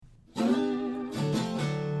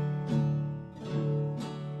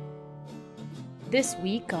This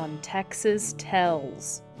week on Texas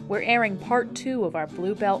Tells, we're airing part 2 of our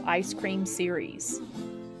Bluebell ice cream series.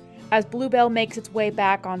 As Bluebell makes its way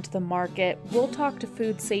back onto the market, we'll talk to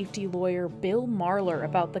food safety lawyer Bill Marler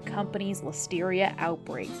about the company's Listeria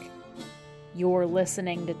outbreak. You're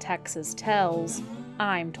listening to Texas Tells.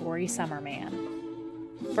 I'm Tori Summerman.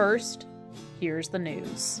 First, here's the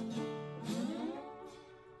news.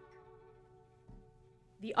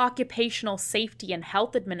 The Occupational Safety and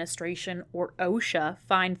Health Administration, or OSHA,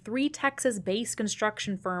 fined 3 Texas-based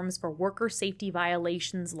construction firms for worker safety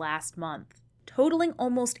violations last month. Totaling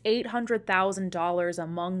almost $800,000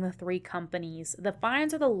 among the 3 companies, the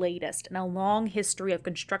fines are the latest in a long history of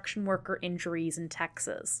construction worker injuries in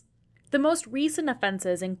Texas. The most recent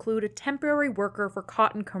offenses include a temporary worker for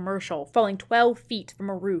Cotton Commercial falling 12 feet from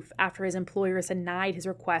a roof after his employers denied his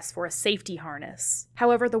request for a safety harness.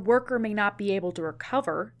 However, the worker may not be able to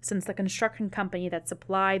recover since the construction company that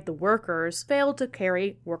supplied the workers failed to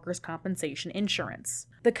carry workers' compensation insurance.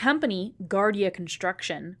 The company, Guardia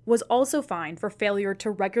Construction, was also fined for failure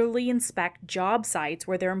to regularly inspect job sites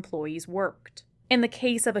where their employees worked. In the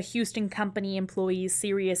case of a Houston company employee's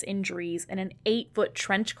serious injuries in an 8-foot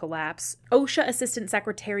trench collapse, OSHA Assistant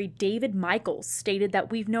Secretary David Michaels stated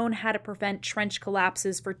that we've known how to prevent trench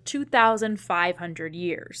collapses for 2,500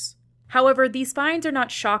 years. However, these fines are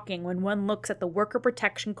not shocking when one looks at the worker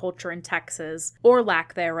protection culture in Texas, or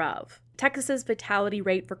lack thereof. Texas's fatality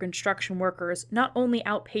rate for construction workers not only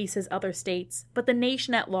outpaces other states, but the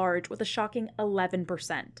nation at large with a shocking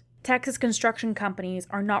 11%. Texas construction companies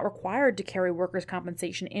are not required to carry workers'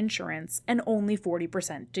 compensation insurance, and only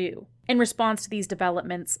 40% do. In response to these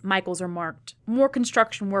developments, Michaels remarked, "More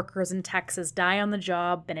construction workers in Texas die on the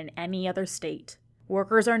job than in any other state.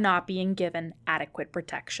 Workers are not being given adequate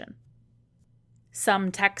protection."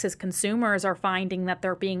 Some Texas consumers are finding that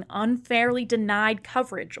they're being unfairly denied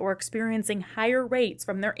coverage or experiencing higher rates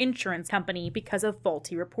from their insurance company because of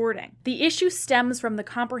faulty reporting. The issue stems from the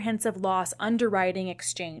Comprehensive Loss Underwriting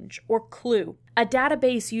Exchange, or CLUE, a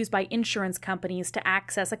database used by insurance companies to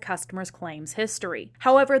access a customer's claims history.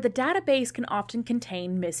 However, the database can often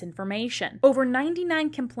contain misinformation. Over 99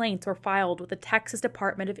 complaints were filed with the Texas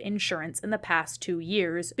Department of Insurance in the past 2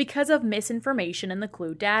 years because of misinformation in the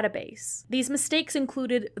CLUE database. These mistakes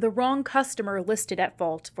included the wrong customer listed at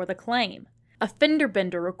fault for the claim, a fender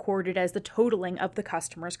bender recorded as the totaling of the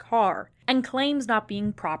customer's car, and claims not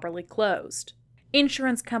being properly closed.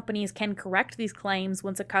 Insurance companies can correct these claims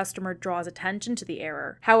once a customer draws attention to the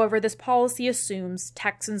error. However, this policy assumes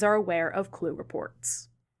Texans are aware of CLUE reports.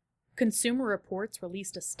 Consumer Reports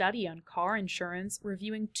released a study on car insurance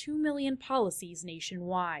reviewing 2 million policies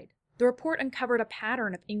nationwide. The report uncovered a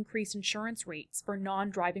pattern of increased insurance rates for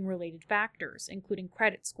non-driving related factors, including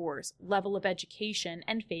credit scores, level of education,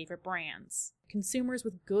 and favorite brands. Consumers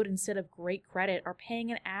with good instead of great credit are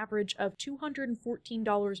paying an average of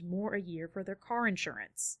 $214 more a year for their car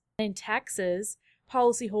insurance. In Texas,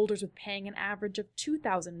 policyholders with paying an average of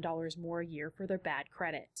 $2,000 more a year for their bad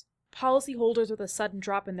credit. Policyholders with a sudden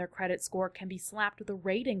drop in their credit score can be slapped with a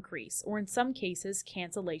rate increase or in some cases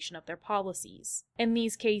cancellation of their policies. In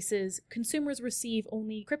these cases, consumers receive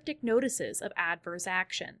only cryptic notices of adverse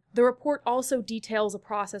action. The report also details a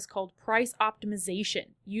process called price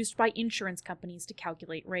optimization used by insurance companies to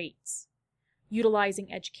calculate rates.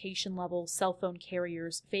 Utilizing education level, cell phone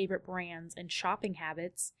carriers, favorite brands, and shopping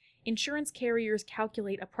habits, insurance carriers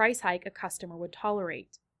calculate a price hike a customer would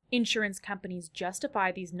tolerate. Insurance companies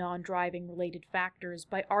justify these non-driving related factors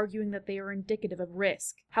by arguing that they are indicative of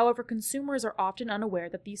risk. However, consumers are often unaware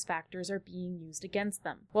that these factors are being used against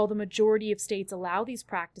them. While the majority of states allow these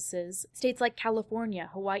practices, states like California,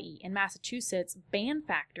 Hawaii, and Massachusetts ban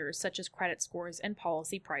factors such as credit scores and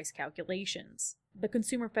policy price calculations. The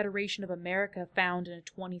Consumer Federation of America found in a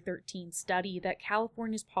 2013 study that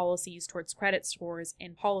California's policies towards credit scores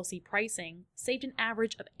and policy pricing saved an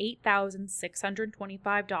average of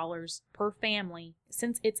 $8,625 per family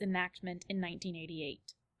since its enactment in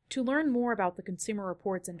 1988. To learn more about the Consumer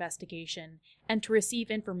Reports investigation and to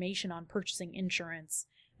receive information on purchasing insurance,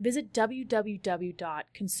 visit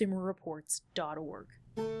www.consumerreports.org.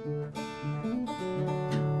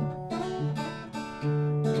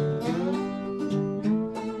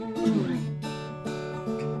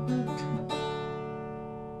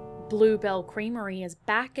 Bluebell Creamery is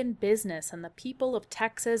back in business and the people of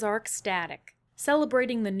Texas are ecstatic.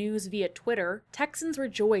 Celebrating the news via Twitter, Texans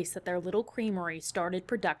rejoice that their little creamery started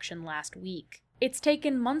production last week. It's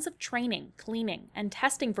taken months of training, cleaning, and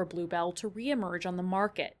testing for Bluebell to re-emerge on the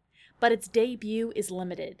market, but its debut is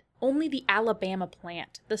limited. Only the Alabama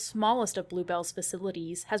plant, the smallest of Bluebell's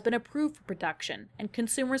facilities, has been approved for production, and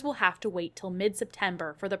consumers will have to wait till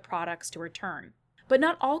mid-September for the products to return. But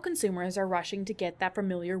not all consumers are rushing to get that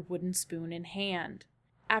familiar wooden spoon in hand.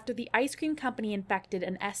 After the ice cream company infected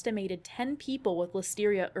an estimated 10 people with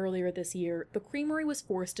listeria earlier this year, the creamery was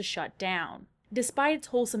forced to shut down. Despite its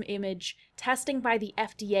wholesome image, testing by the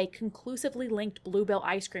FDA conclusively linked Blue Bell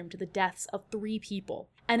ice cream to the deaths of 3 people.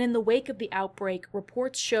 And in the wake of the outbreak,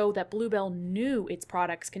 reports show that Blue Bell knew its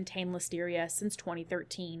products contained listeria since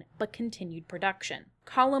 2013, but continued production.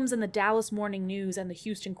 Columns in the Dallas Morning News and the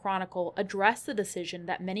Houston Chronicle address the decision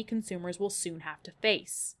that many consumers will soon have to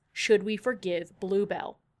face. Should we forgive Blue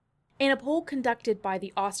Bell? In a poll conducted by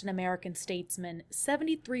the Austin American-Statesman,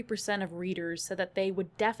 73% of readers said that they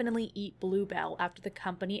would definitely eat Blue Bell after the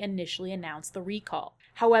company initially announced the recall.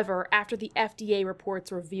 However, after the FDA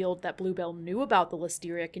reports revealed that Blue Bell knew about the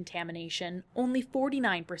listeria contamination, only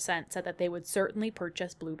 49% said that they would certainly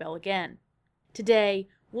purchase Blue Bell again. Today,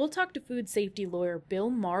 we'll talk to food safety lawyer Bill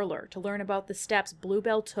Marler to learn about the steps Blue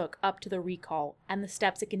Bell took up to the recall and the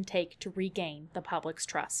steps it can take to regain the public's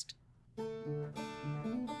trust.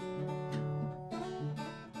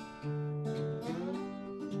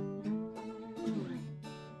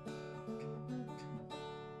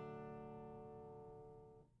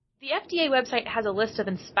 The FDA website has a list of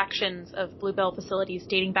inspections of Blue Bell facilities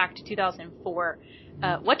dating back to 2004.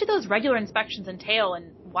 What do those regular inspections entail,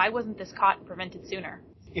 and why wasn't this caught and prevented sooner?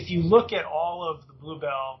 If you look at all of the Blue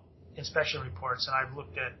Bell inspection reports, and I've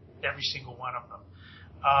looked at every single one of them,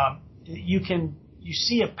 you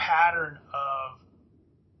see a pattern of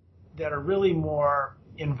that are really more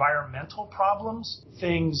environmental problems,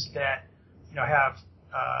 things that have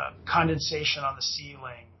condensation on the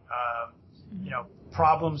ceiling,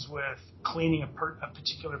 problems with cleaning a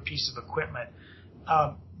particular piece of equipment.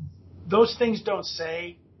 Those things don't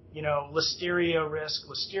say, listeria risk,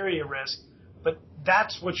 but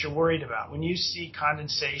that's what you're worried about. When you see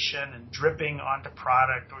condensation and dripping onto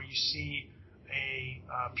product, or you see a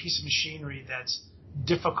piece of machinery that's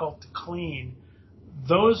difficult to clean,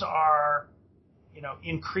 those are,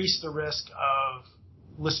 increase the risk of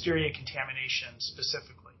listeria contamination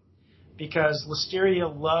specifically. Because listeria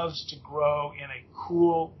loves to grow in a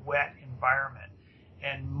cool, wet environment.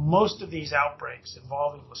 And most of these outbreaks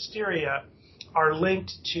involving listeria are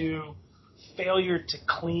linked to failure to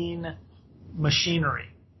clean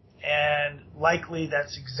machinery. And likely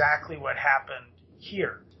that's exactly what happened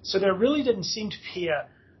here. So there really didn't seem to be a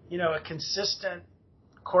consistent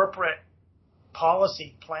corporate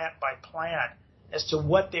policy plant by plant as to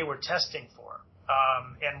what they were testing for.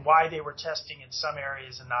 And why they were testing in some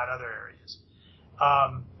areas and not other areas.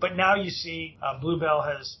 But now you see Blue Bell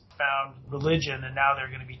has found religion, and now they're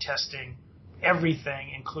going to be testing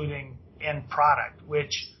everything, including end product,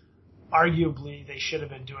 which arguably they should have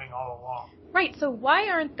been doing all along. Right. So why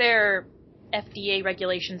aren't there FDA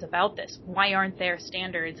regulations about this? Why aren't there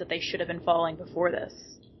standards that they should have been following before this?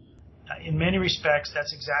 In many respects,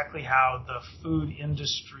 that's exactly how the food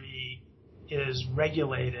industry is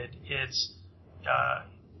regulated. It's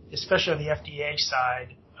especially on the FDA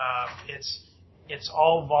side, it's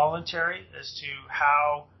all voluntary as to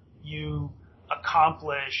how you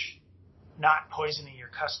accomplish not poisoning your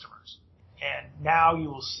customers. And now you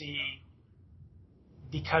will see,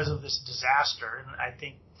 because of this disaster, and I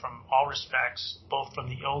think from all respects, both from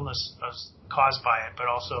the illness caused by it, but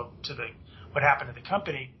also to what happened to the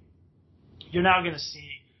company, you're now going to see,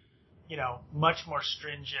 much more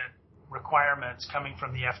stringent requirements coming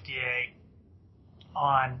from the FDA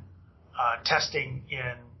on testing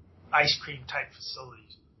in ice cream type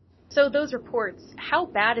facilities. So those reports, how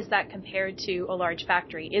bad is that compared to a large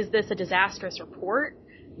factory? Is this a disastrous report?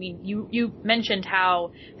 I mean, you mentioned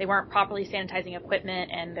how they weren't properly sanitizing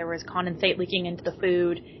equipment and there was condensate leaking into the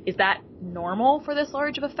food. Is that normal for this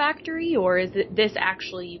large of a factory, or is this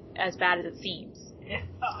actually as bad as it seems?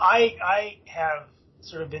 I have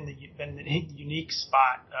sort of been in the unique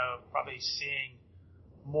spot of probably seeing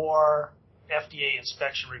more FDA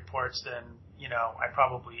inspection reports than I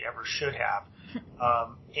probably ever should have,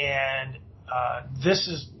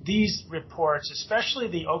 these reports, especially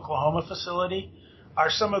the Oklahoma facility, are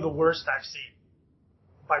some of the worst I've seen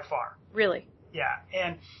by far. Really? Yeah,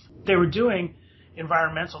 and they were doing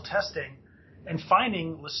environmental testing and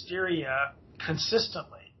finding listeria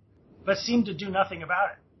consistently, but seemed to do nothing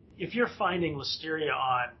about it. If you're finding listeria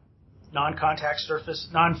on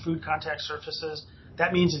non-food contact surfaces,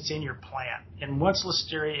 that means it's in your plant. And once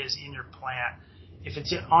listeria is in your plant, if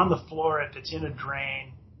it's on the floor, if it's in a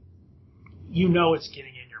drain, it's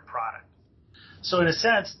getting in your product. So in a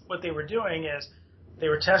sense, what they were doing is they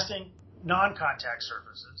were testing non-contact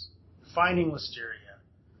surfaces, finding listeria.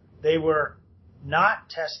 They were not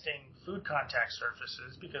testing food contact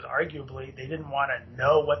surfaces because arguably they didn't want to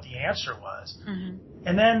know what the answer was. Mm-hmm.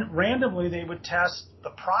 And then randomly they would test the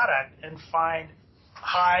product and find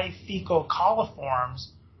high fecal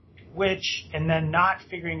coliforms, and then not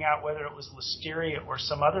figuring out whether it was Listeria or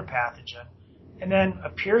some other pathogen, and then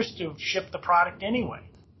appears to ship the product anyway.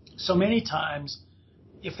 So many times,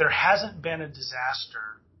 if there hasn't been a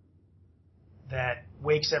disaster that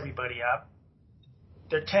wakes everybody up,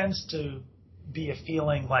 there tends to be a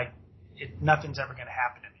feeling like nothing's ever going to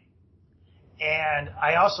happen to me. And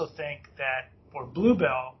I also think that for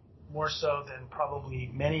Bluebell, more so than probably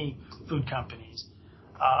many food companies,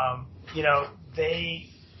 they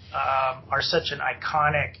are such an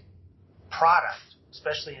iconic product,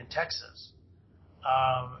 especially in Texas,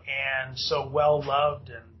 and so well loved,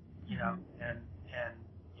 and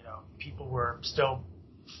people were still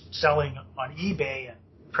selling on eBay and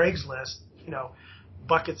Craigslist,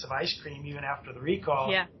 buckets of ice cream even after the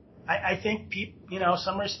recall. Yeah. I think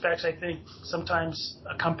some respects, I think sometimes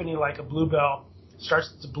a company like a Bluebell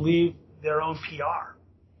starts to believe their own PR,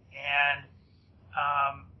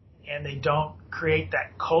 and they don't create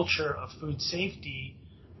that culture of food safety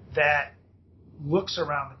that looks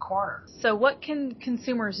around the corner. So what can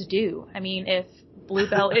consumers do? I mean, if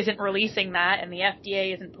Bluebell isn't releasing that and the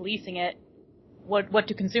FDA isn't policing it, what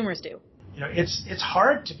do consumers do? It's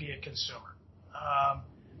hard to be a consumer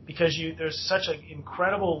because there's such an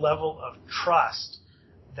incredible level of trust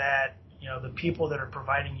that the people that are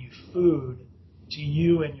providing you food to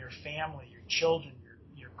you and your family, your children,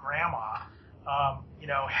 your grandma,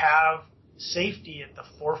 have safety at the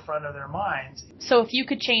forefront of their minds. So if you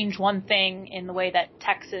could change one thing in the way that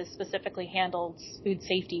Texas specifically handles food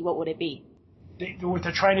safety, what would it be? What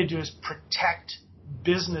they're trying to do is protect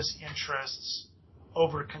business interests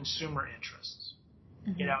over consumer interests.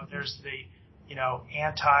 Mm-hmm. There's the,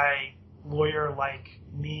 anti-lawyer like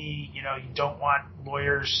me, you don't want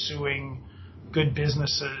lawyers suing good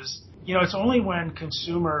businesses. It's only when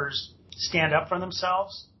consumers stand up for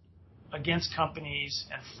themselves against companies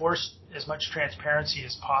and force as much transparency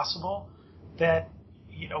as possible that,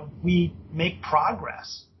 we make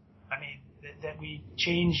progress. I mean, that we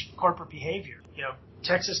change corporate behavior.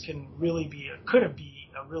 Texas could be a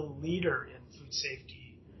real leader in food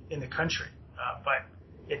safety in the country, but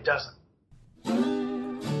it doesn't.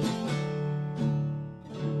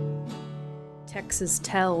 Texas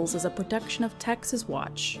Tells is a production of Texas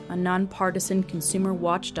Watch, a nonpartisan consumer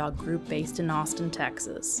watchdog group based in Austin,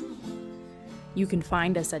 Texas. You can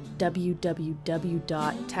find us at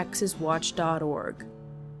www.texaswatch.org.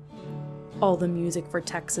 All the music for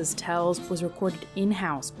Texas Tells was recorded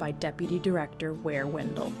in-house by Deputy Director Ware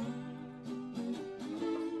Wendell.